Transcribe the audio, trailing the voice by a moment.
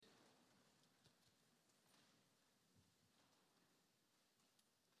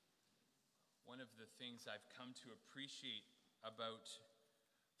one of the things I've come to appreciate about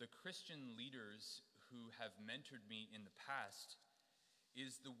the Christian leaders who have mentored me in the past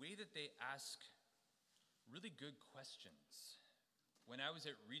is the way that they ask really good questions. When I was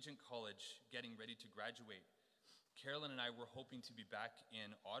at Regent College getting ready to graduate, Carolyn and I were hoping to be back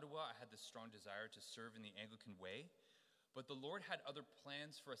in Ottawa. I had this strong desire to serve in the Anglican way, but the Lord had other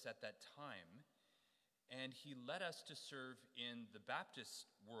plans for us at that time, and he led us to serve in the Baptist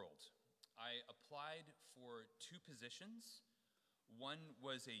world. I applied for 2 positions. One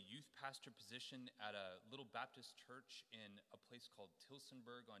was a youth pastor position at a little Baptist church in a place called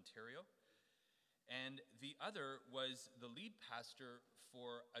Tillsonburg, Ontario. And the other was the lead pastor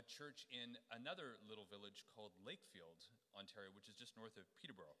for a church in another little village called Lakefield, Ontario, which is just north of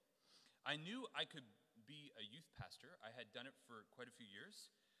Peterborough. I knew I could be a youth pastor. I had done it for quite a few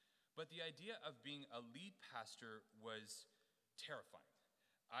years. But the idea of being a lead pastor was terrifying.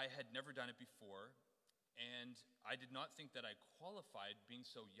 I had never done it before, and I did not think that I qualified being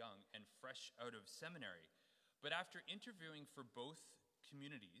so young and fresh out of seminary. But after interviewing for both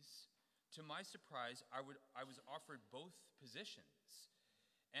communities, to my surprise, I was offered both positions.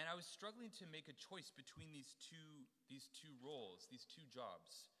 And I was struggling to make a choice between these two roles, these 2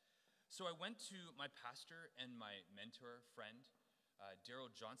 jobs. So I went to my pastor and my mentor friend,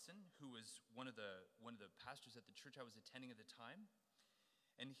 Daryl Johnson, who was one of the pastors at the church I was attending at the time.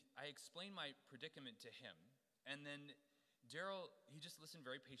 And I explained my predicament to him. And then Daryl, he just listened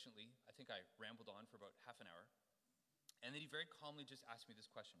very patiently. I think I rambled on for about half an hour. And then he very calmly just asked me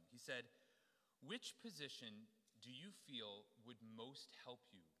this question. He said, "Which position do you feel would most help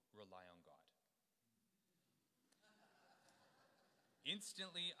you rely on God?"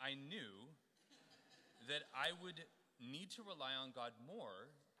 Instantly, I knew that I would need to rely on God more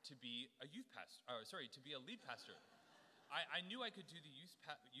to be a to be a lead pastor. I knew I could do the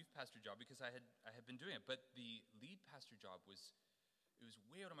youth pastor job because I had been doing it, but the lead pastor job was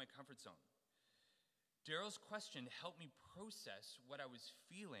way out of my comfort zone. Daryl's question helped me process what I was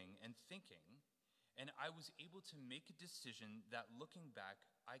feeling and thinking, and I was able to make a decision that, looking back,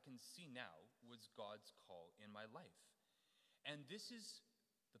 I can see now was God's call in my life. And this is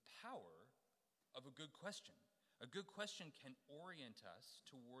the power of a good question. A good question can orient us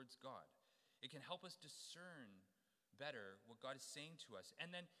towards God. It can help us discern better what God is saying to us, and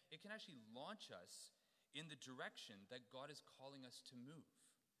then it can actually launch us in the direction that God is calling us to move.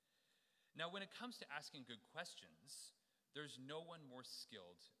 Now, when it comes to asking good questions, there's no one more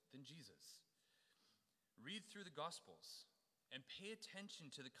skilled than Jesus. Read through the Gospels and pay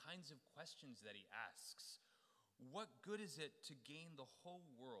attention to the kinds of questions that he asks. What good is it to gain the whole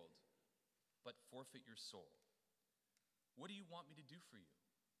world but forfeit your soul? What do you want me to do for you?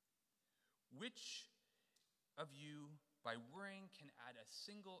 Which of you, by worrying, can add a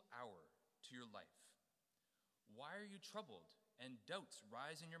single hour to your life? Why are you troubled and doubts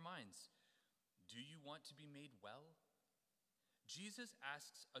rise in your minds? Do you want to be made well? Jesus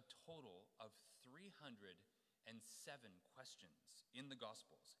asks a total of 307 questions in the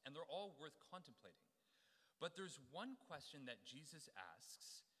Gospels, and they're all worth contemplating. But there's one question that Jesus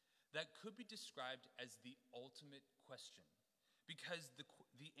asks that could be described as the ultimate question, because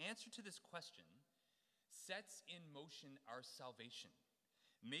the answer to this question sets in motion our salvation,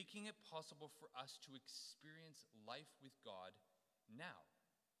 making it possible for us to experience life with God now.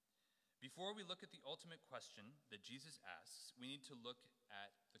 Before we look at the ultimate question that Jesus asks, we need to look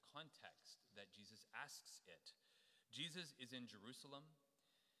at the context that Jesus asks it. Jesus is in Jerusalem.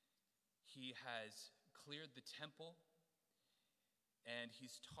 He has cleared the temple, and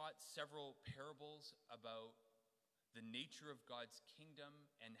he's taught several parables about the nature of God's kingdom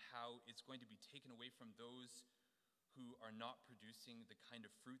and how it's going to be taken away from those who are not producing the kind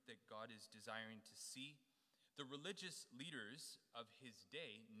of fruit that God is desiring to see. The religious leaders of his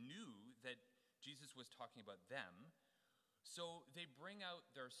day knew that Jesus was talking about them, so they bring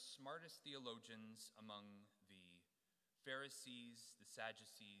out their smartest theologians among the Pharisees, the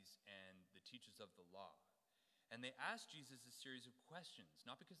Sadducees, and the teachers of the law. And they ask Jesus a series of questions,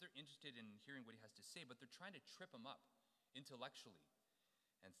 not because they're interested in hearing what he has to say, but they're trying to trip him up intellectually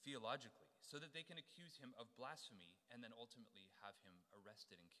and theologically so that they can accuse him of blasphemy and then ultimately have him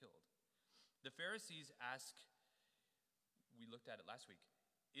arrested and killed. The Pharisees ask, we looked at it last week,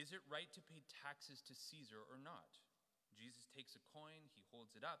 is it right to pay taxes to Caesar or not? Jesus takes a coin, he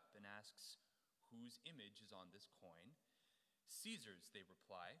holds it up and asks, whose image is on this coin? Caesar's, they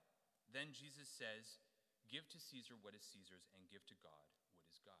reply. Then Jesus says, give to Caesar what is Caesar's and give to God what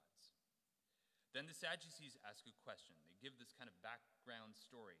is God's. Then the Sadducees ask a question. They give this kind of background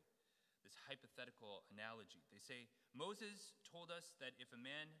story, this hypothetical analogy. They say, Moses told us that if a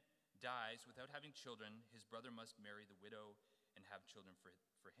man dies without having children, his brother must marry the widow and have children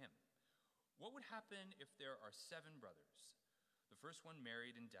for him. What would happen if there are 7 brothers? The first one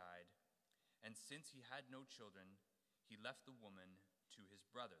married and died, and since he had no children, he left the woman to his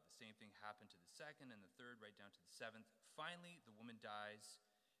brother. The same thing happened to the second and the third, right down to the 7th. Finally, the woman dies.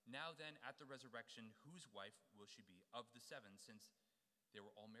 Now then, at the resurrection, whose wife will she be of the 7, since they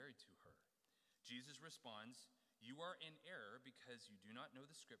were all married to her? Jesus responds, "You are in error because you do not know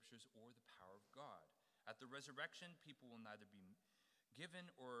the scriptures or the power of God. At the resurrection, people will neither be given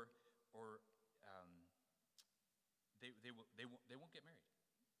or they won't get married.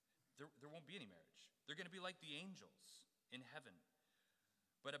 There won't be any marriage. They're going to be like the angels in heaven.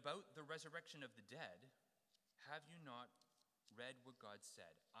 But about the resurrection of the dead, have you not read what God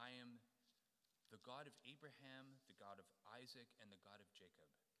said? I am the God of Abraham, the God of Isaac, and the God of Jacob.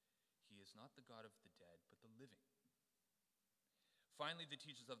 He is not the God of the dead, but the living." Finally, the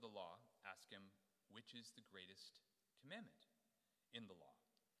teachers of the law ask him, "Which is the greatest commandment in the law?"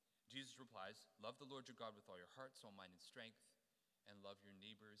 Jesus replies, "Love the Lord your God with all your heart, soul, mind, and strength, and love your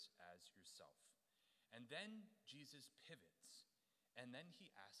neighbors as yourself." And then Jesus pivots, and then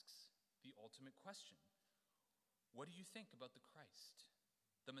he asks the ultimate question. What do you think about the Christ,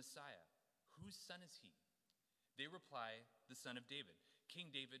 the Messiah? Whose son is he? They reply, the son of David.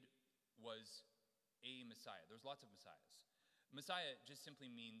 King David was a Messiah. There's lots of Messiahs. Messiah just simply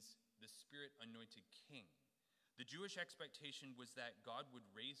means the Spirit-anointed king. The Jewish expectation was that God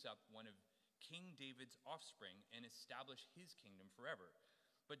would raise up one of King David's offspring and establish his kingdom forever.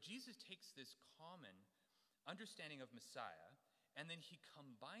 But Jesus takes this common understanding of Messiah, and then he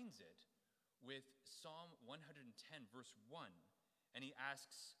combines it with Psalm 110, verse 1, and he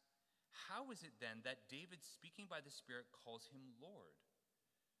asks, "How is it then that David, speaking by the Spirit, calls him Lord?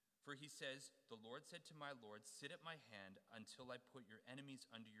 For he says, 'The Lord said to my Lord, sit at my hand until I put your enemies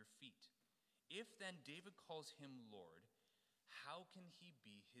under your feet.' If then David calls him Lord, how can he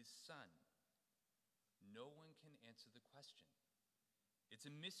be his son?" No one can answer the question. It's a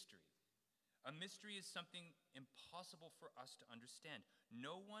mystery. A mystery is something impossible for us to understand.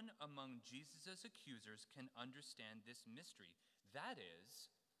 No one among Jesus' accusers can understand this mystery. That is,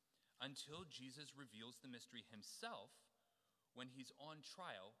 until Jesus reveals the mystery himself when he's on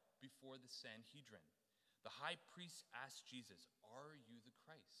trial before the Sanhedrin. The high priest asked Jesus, "Are you the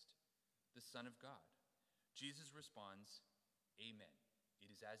Christ, the Son of God?" Jesus responds, "Amen. It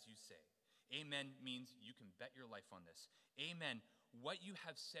is as you say." Amen means you can bet your life on this. Amen. What you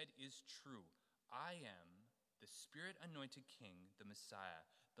have said is true. I am the Spirit-anointed King, the Messiah.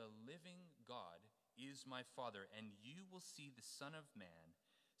 The living God is my Father, and you will see the Son of Man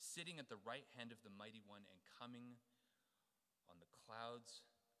sitting at the right hand of the Mighty One and coming on the clouds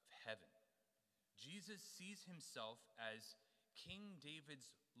of heaven. Jesus sees himself as King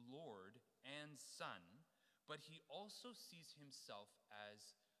David's Lord and Son, but he also sees himself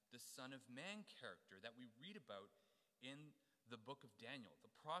as the Son of Man character that we read about in the book of Daniel. The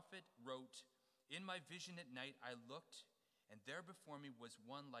prophet wrote, "In my vision at night I looked, and there before me was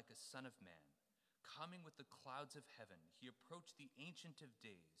one like a son of man, coming with the clouds of heaven. He approached the Ancient of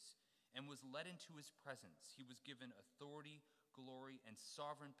Days and was led into his presence. He was given authority, glory, and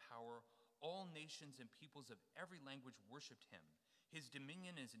sovereign power. All nations and peoples of every language worshipped him. His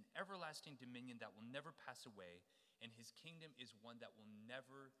dominion is an everlasting dominion that will never pass away, and his kingdom is one that will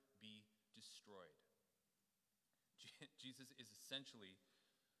never be destroyed." Jesus is essentially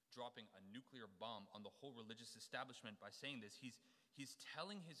dropping a nuclear bomb on the whole religious establishment by saying this. He's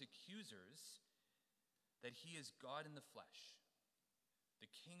telling his accusers that he is God in the flesh, the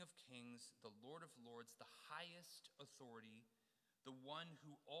King of kings, the Lord of lords, the highest authority, the one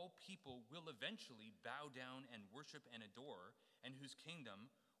who all people will eventually bow down and worship and adore, and whose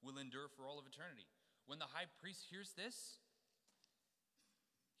kingdom will endure for all of eternity. When the high priest hears this,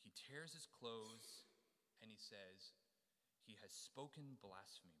 he tears his clothes and he says, "He has spoken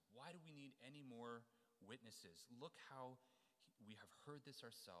blasphemy. Why do we need any more witnesses? Look how we have heard this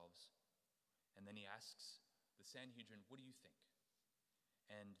ourselves." And then he asks the Sanhedrin, "What do you think?"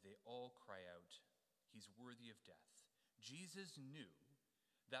 And they all cry out, "He's worthy of death." Jesus knew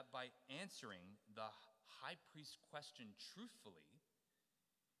that by answering the high priest's question truthfully,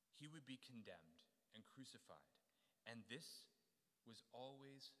 he would be condemned and crucified. And this was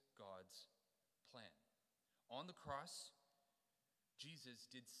always God's plan. On the cross, Jesus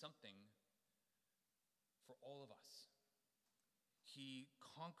did something for all of us. He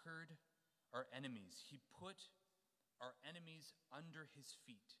conquered our enemies. He put our enemies under his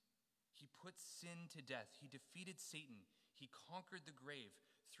feet. He put sin to death. He defeated Satan. He conquered the grave.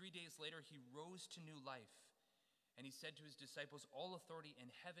 3 days later, he rose to new life. And he said to his disciples, "All authority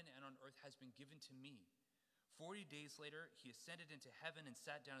in heaven and on earth has been given to me." 40 days later, he ascended into heaven and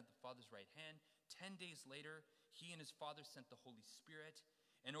sat down at the Father's right hand. 10 days later, he and his Father sent the Holy Spirit.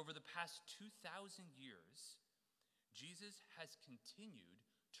 And over the past 2,000 years, Jesus has continued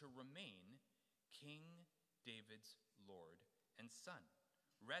to remain King David's Lord and Son,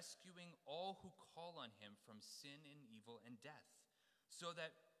 rescuing all who call on him from sin and evil and death, so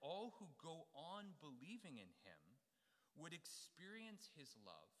that all who go on believing in him would experience his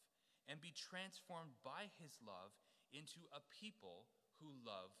love and be transformed by his love into a people who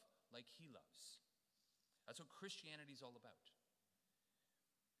love like he loves. That's what Christianity is all about.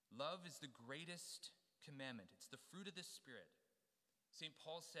 Love is the greatest commandment. It's the fruit of the Spirit. St.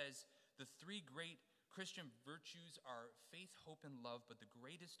 Paul says the three great Christian virtues are faith, hope, and love, but the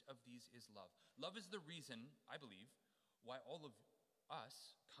greatest of these is love. Love is the reason, I believe, why all of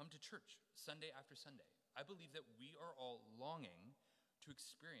us come to church Sunday after Sunday. I believe that we are all longing to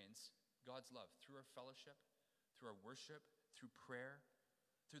experience God's love through our fellowship, through our worship, through prayer,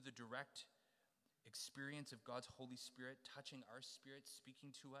 through the direct experience of God's Holy Spirit touching our spirit,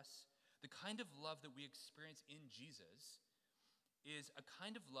 speaking to us. The kind of love that we experience in Jesus is a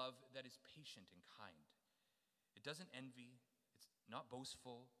kind of love that is patient and kind. It doesn't envy, it's not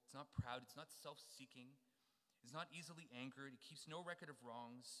boastful, it's not proud, it's not self-seeking, it's not easily angered, it keeps no record of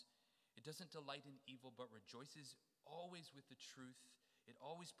wrongs, it doesn't delight in evil but rejoices always with the truth, it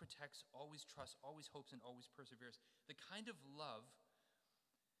always protects, always trusts, always hopes, and always perseveres. The kind of love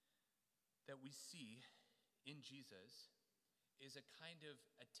that we see in Jesus is a kind of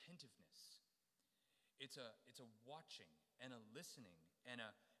attentiveness. It's a watching and a listening and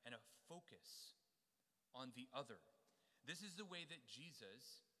a focus on the other. This is the way that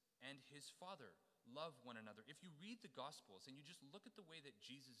Jesus and his Father love one another. If you read the Gospels and you just look at the way that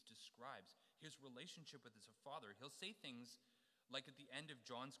Jesus describes his relationship with his Father, he'll say things like at the end of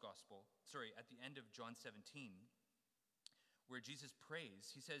at the end of John 17, where Jesus prays,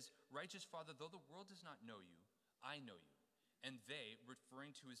 he says, "Righteous Father, though the world does not know you, I know you. And they,"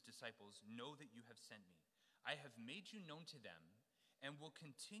 referring to his disciples, "know that you have sent me. I have made you known to them and will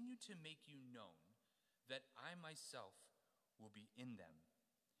continue to make you known that I myself will be in them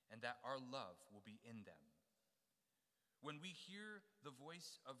and that our love will be in them." When we hear the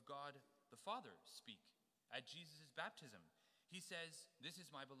voice of God the Father speak at Jesus' baptism, he says, "This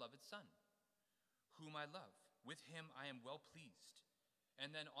is my beloved Son, whom I love. With him I am well pleased."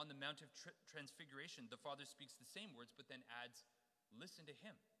 And then on the Mount of Transfiguration, the Father speaks the same words, but then adds, "Listen to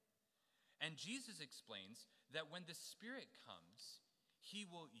him." And Jesus explains that when the Spirit comes, he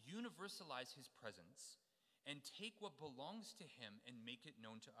will universalize his presence and take what belongs to him and make it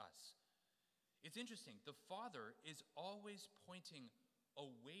known to us. It's interesting. The Father is always pointing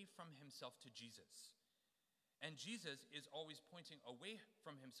away from himself to Jesus. And Jesus is always pointing away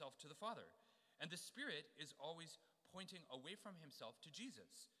from himself to the Father. And the Spirit is always pointing away from himself to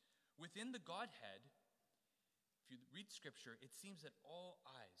Jesus. Within the Godhead, if you read Scripture, it seems that all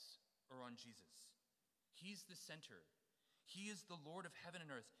eyes are on Jesus. He's the center. He is the Lord of heaven and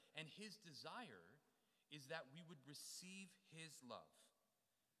earth. And his desire is that we would receive his love.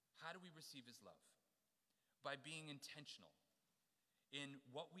 How do we receive his love? By being intentional in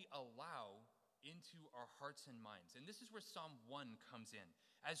what we allow into our hearts and minds. And this is where Psalm 1 comes in.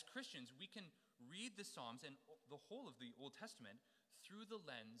 As Christians, we can read the Psalms and the whole of the Old Testament through the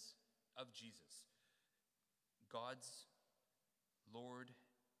lens of Jesus, God's Lord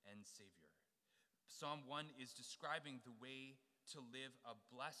and Savior. Psalm 1 is describing the way to live a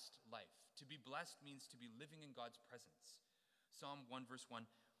blessed life. To be blessed means to be living in God's presence. Psalm 1 verse 1,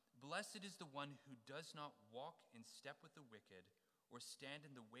 "Blessed is the one who does not walk in step with the wicked, or stand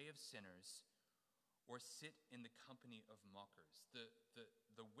in the way of sinners, or sit in the company of mockers."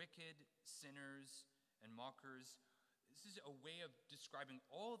 The wicked, sinners, and mockers, this is a way of describing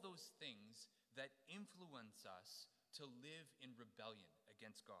all those things that influence us to live in rebellion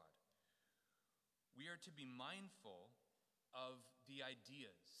against God. We are to be mindful of the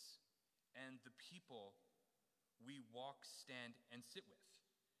ideas and the people we walk, stand, and sit with,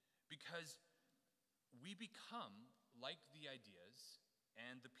 because we become like the ideas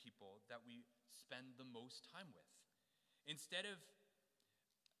and the people that we spend the most time with. Instead of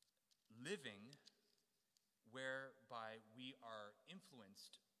living whereby we are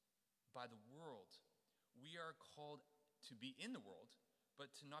influenced by the world, we are called to be in the world,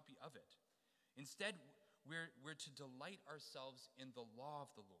 but to not be of it. Instead, we're to delight ourselves in the law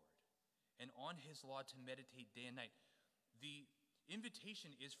of the Lord and on his law to meditate day and night. The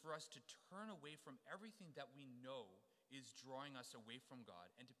invitation is for us to turn away from everything that we know is drawing us away from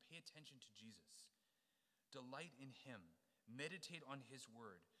God and to pay attention to Jesus. Delight in him. Meditate on his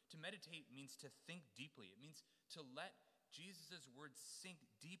word. To meditate means to think deeply. It means to let Jesus' words sink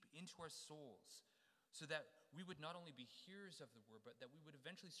deep into our souls so that we would not only be hearers of the word, but that we would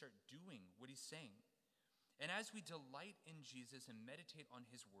eventually start doing what he's saying. And as we delight in Jesus and meditate on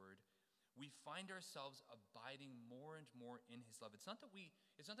his word, we find ourselves abiding more and more in his love. It's not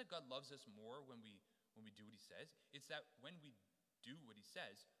that God loves us more when we do what he says. It's that when we do what he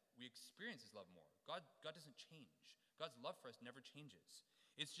says, we experience his love more. God doesn't change. God's love for us never changes.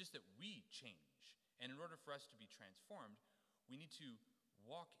 It's just that we change. And in order for us to be transformed, we need to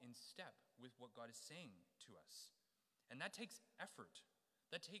walk in step with what God is saying to us. And that takes effort.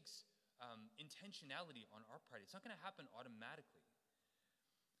 That takes intentionality on our part. It's not going to happen automatically.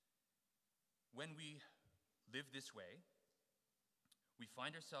 When we live this way, we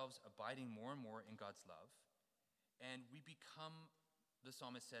find ourselves abiding more and more in God's love, and we become, the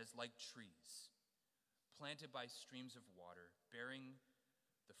psalmist says, like trees, planted by streams of water, bearing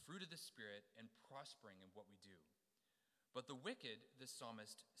the fruit of the Spirit and prospering in what we do. But the wicked, the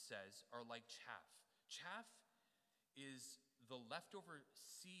psalmist says, are like chaff. Chaff is the leftover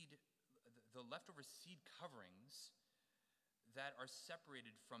seed coverings that are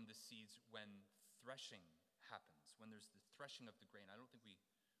separated from the seeds when threshing happens, when there's the threshing of the grain. I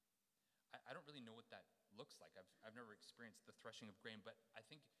don't really know what that looks like. I've never experienced the threshing of grain, but I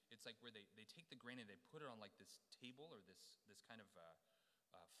think it's like where they take the grain and they put it on like this table or this kind of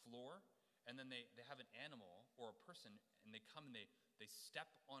floor, and then they have an animal or a person, and they come and they step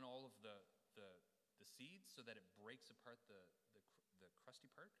on all of the seeds so that it breaks apart the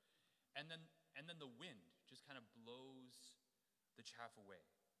crusty part, and then the wind just kind of blows the chaff away.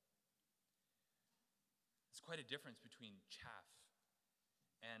 It's quite a difference between chaff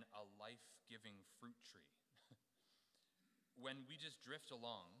and a life-giving fruit tree. When we just drift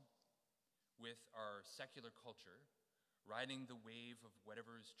along with our secular culture, riding the wave of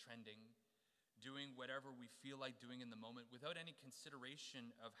whatever is trending, doing whatever we feel like doing in the moment without any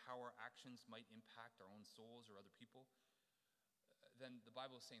consideration of how our actions might impact our own souls or other people, then the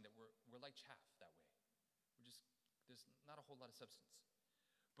Bible is saying that we're like chaff that way. There's not a whole lot of substance.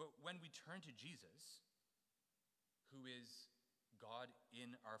 But when we turn to Jesus, who is God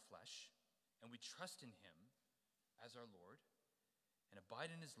in our flesh, and we trust in him as our Lord, and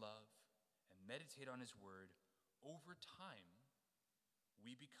abide in his love, and meditate on his word, over time,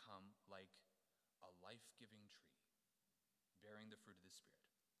 we become like a life-giving tree, bearing the fruit of the Spirit.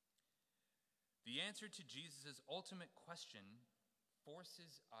 The answer to Jesus' ultimate question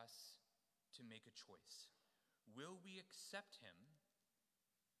forces us to make a choice. Will we accept him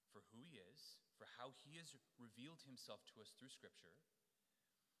for who he is, for how he has revealed himself to us through Scripture,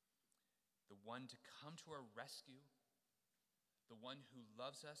 the one to come to our rescue, the one who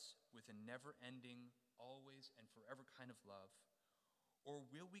loves us with a never-ending, always and forever kind of love, or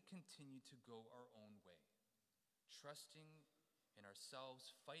will we continue to go our own way, trusting in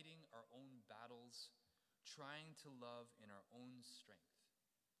ourselves, fighting our own battles, trying to love in our own strength?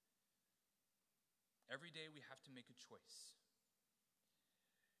 Every day we have to make a choice.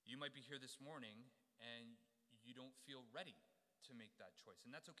 You might be here this morning and you don't feel ready to make that choice,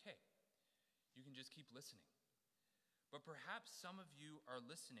 and that's okay. You can just keep listening. But perhaps some of you are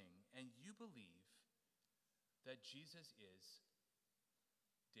listening and you believe that Jesus is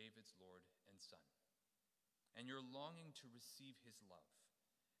David's Lord and Son, and you're longing to receive his love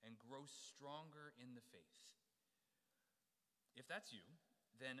and grow stronger in the faith. If that's you,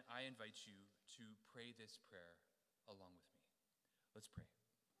 then I invite you to pray this prayer along with me. Let's pray.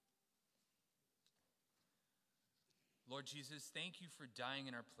 Lord Jesus, thank you for dying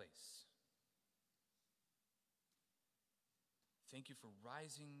in our place. Thank you for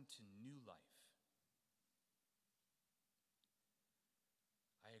rising to new life.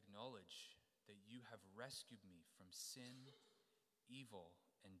 I acknowledge that you have rescued me from sin, evil,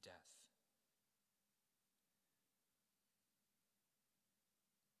 and death.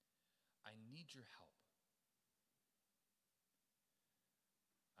 I need your help.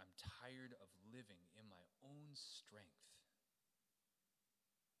 I'm tired of living in my own strength.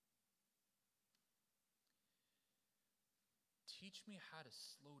 Teach me how to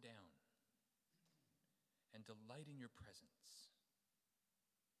slow down and delight in your presence.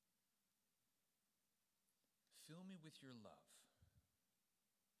 Fill me with your love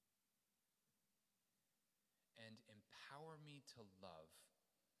and empower me to love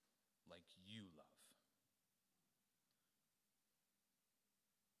like you love.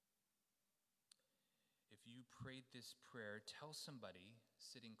 If you prayed this prayer, tell somebody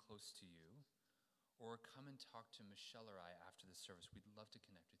sitting close to you, or come and talk to Michelle or I after the service. We'd love to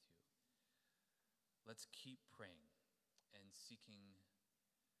connect with you. let's keep praying and seeking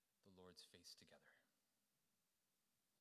the Lord's face together.